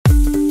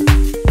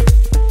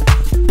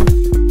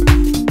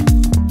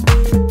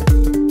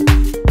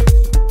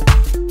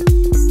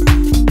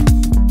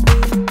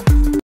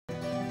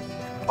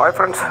Hi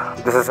friends,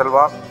 this is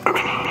Selva.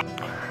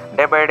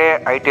 Day by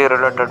day IT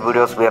related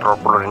videos we are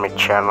uploading in my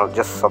channel.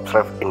 Just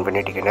subscribe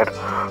Infinity Gainer.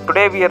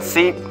 Today we are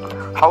see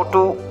how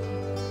to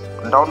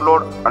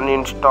download,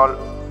 uninstall,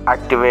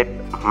 activate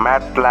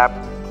Matlab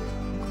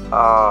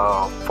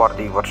for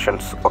the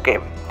versions. Okay,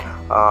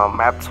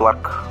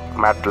 mathworks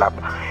Matlab.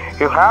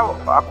 You have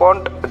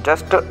account,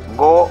 just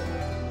go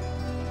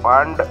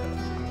and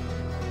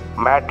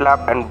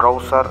Matlab and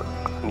browse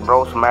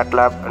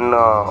Matlab and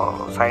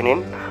sign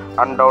in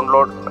and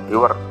download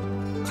your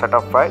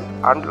setup file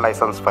and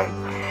license file.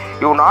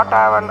 You not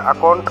have an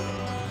account,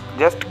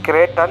 just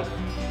create an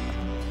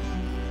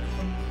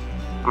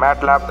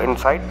Matlab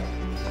inside.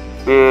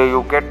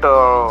 You get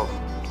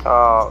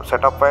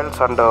setup files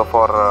and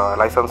for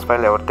license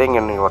file, everything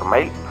in your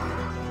mail.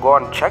 Go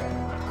and check.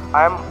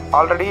 I am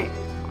already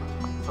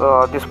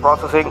this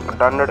processing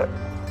done it.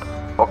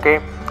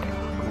 Okay,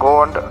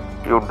 go and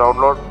you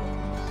download.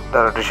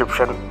 The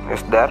description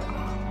is there.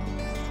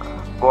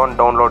 Go and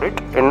download it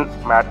in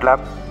Matlab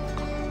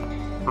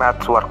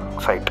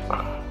mathworks site.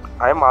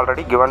 I am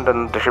already given the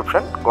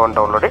description. Go and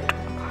download it.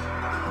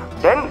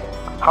 Then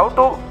how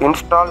to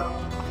install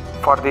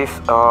for these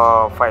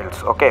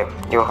files. Okay,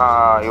 you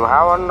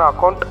have an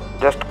account,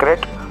 just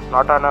create.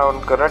 Not an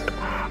account, create.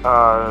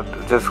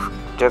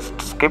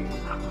 Just skip.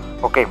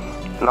 Okay,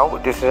 now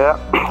this is a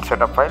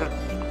setup file.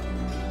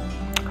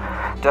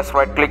 Just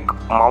right click,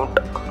 mount.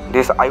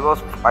 This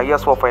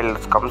ISO file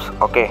comes.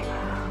 Okay,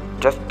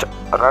 just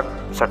run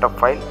setup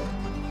file,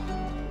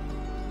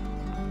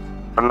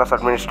 run as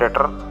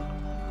administrator.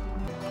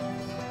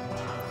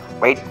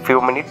 Wait few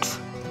minutes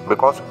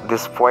because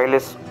this file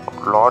is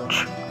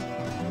large,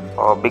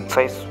 big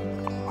size,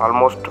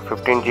 almost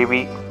 15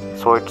 GB,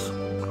 so it's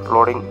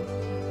loading.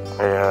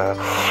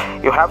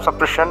 You have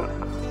subscription,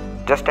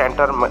 just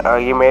enter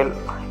email.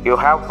 You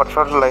have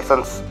personal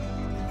license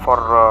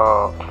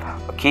for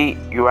key.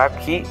 You have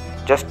key,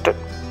 just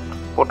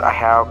put I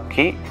have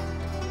key.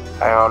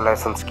 I have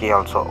license key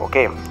also.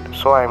 Okay,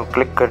 so I am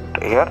click it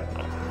here.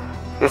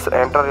 Just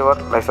enter your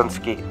license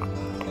key.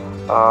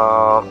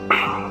 How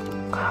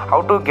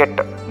to get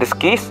these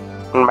keys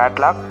in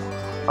Matlab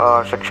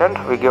section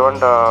we given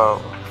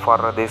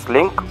for this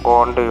link. Go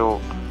on to you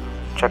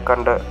check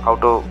and how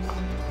to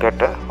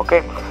get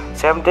okay,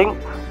 same thing.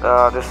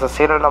 This is a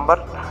serial number.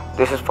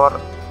 This is for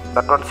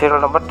that one serial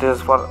number. This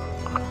is for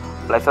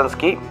license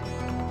key.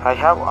 I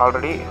have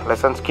already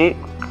license key,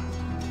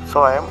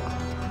 so I am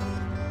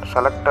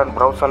select and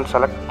browse and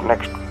select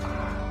next.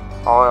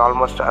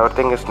 Almost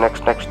everything is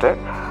next.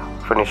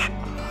 Finish.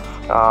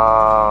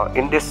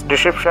 In this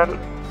description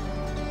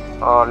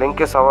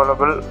link is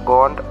available.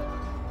 Go and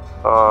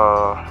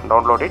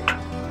download it,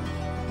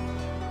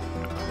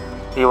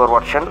 your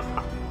version.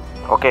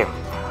 Okay,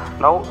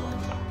 now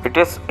it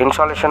is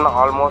installation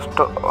almost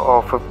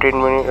 50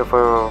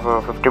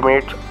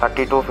 minutes,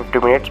 30 to 50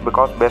 minutes,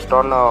 because based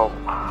on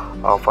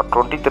for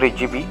 23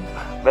 GB,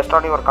 based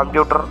on your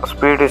computer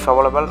speed is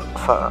available.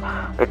 So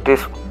it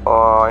is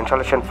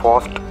installation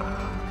fast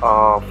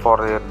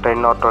for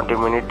 10 or 20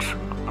 minutes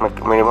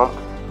minimum.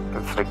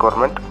 It's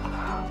requirement.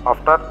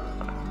 After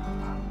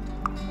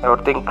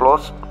everything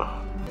closed,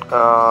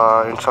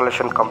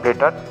 installation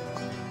completed,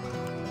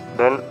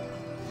 then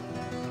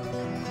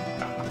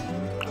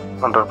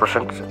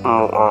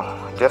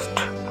 100% just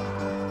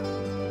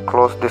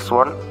close this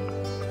one.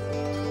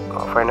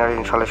 Final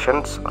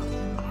installations.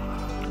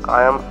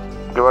 I am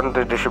given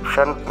the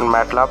description in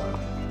Matlab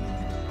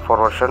for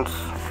versions.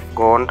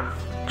 Go and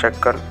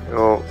check and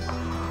you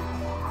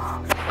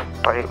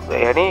try.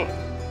 Any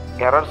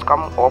errors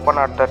come, open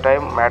at the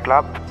time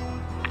Matlab.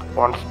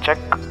 Once check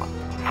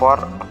for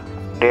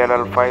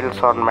DLL files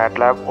on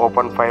Matlab,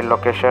 open file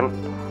location,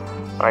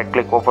 right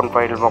click open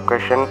file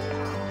location.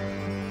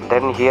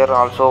 Then here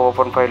also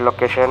open file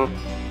location.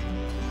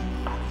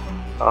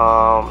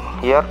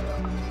 Here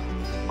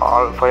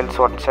all files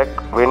one check.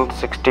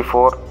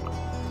 Win64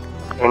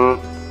 in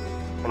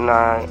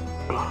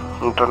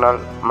internal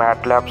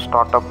Matlab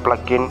startup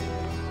plugin,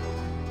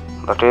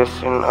 that is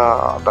in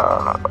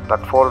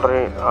that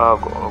folder.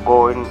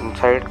 Go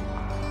inside.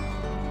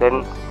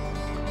 Then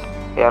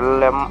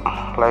LM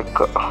like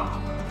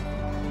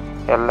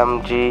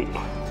LMG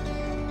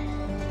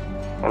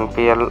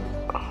NPL.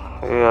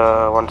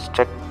 Once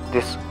check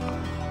this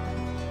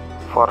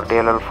for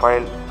DLL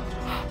file.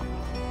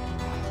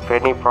 If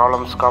any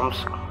problems comes,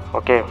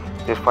 okay,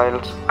 these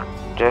files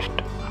just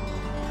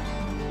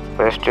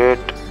paste it,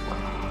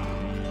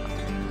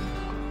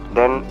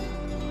 then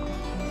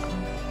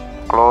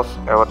close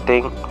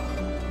everything.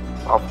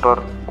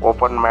 After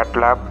open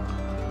Matlab.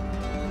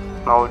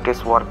 Now it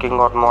is working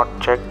or not,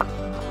 check.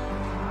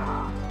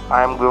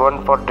 I am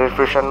given for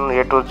description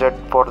A to Z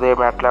for the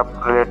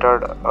Matlab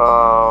related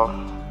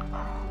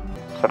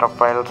setup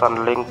files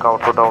and link how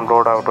to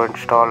download, how to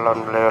install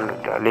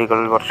and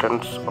legal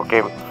versions.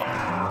 Okay,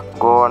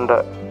 go and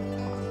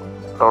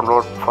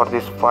download for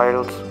these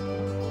files,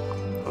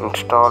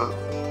 install.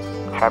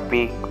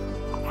 Happy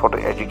for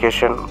the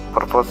education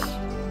purpose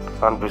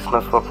and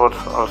business purpose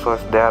also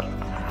is there.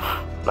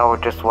 Now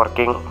it is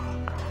working.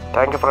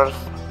 Thank you friends.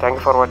 Thank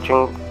you for watching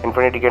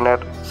Infinity Gainer.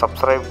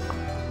 Subscribe,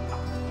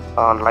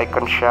 like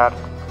and share.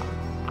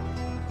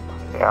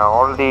 Yeah,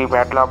 all the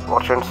Matlab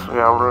versions we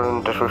have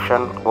in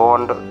description. Go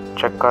and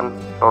check and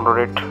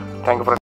download it. Thank you friends.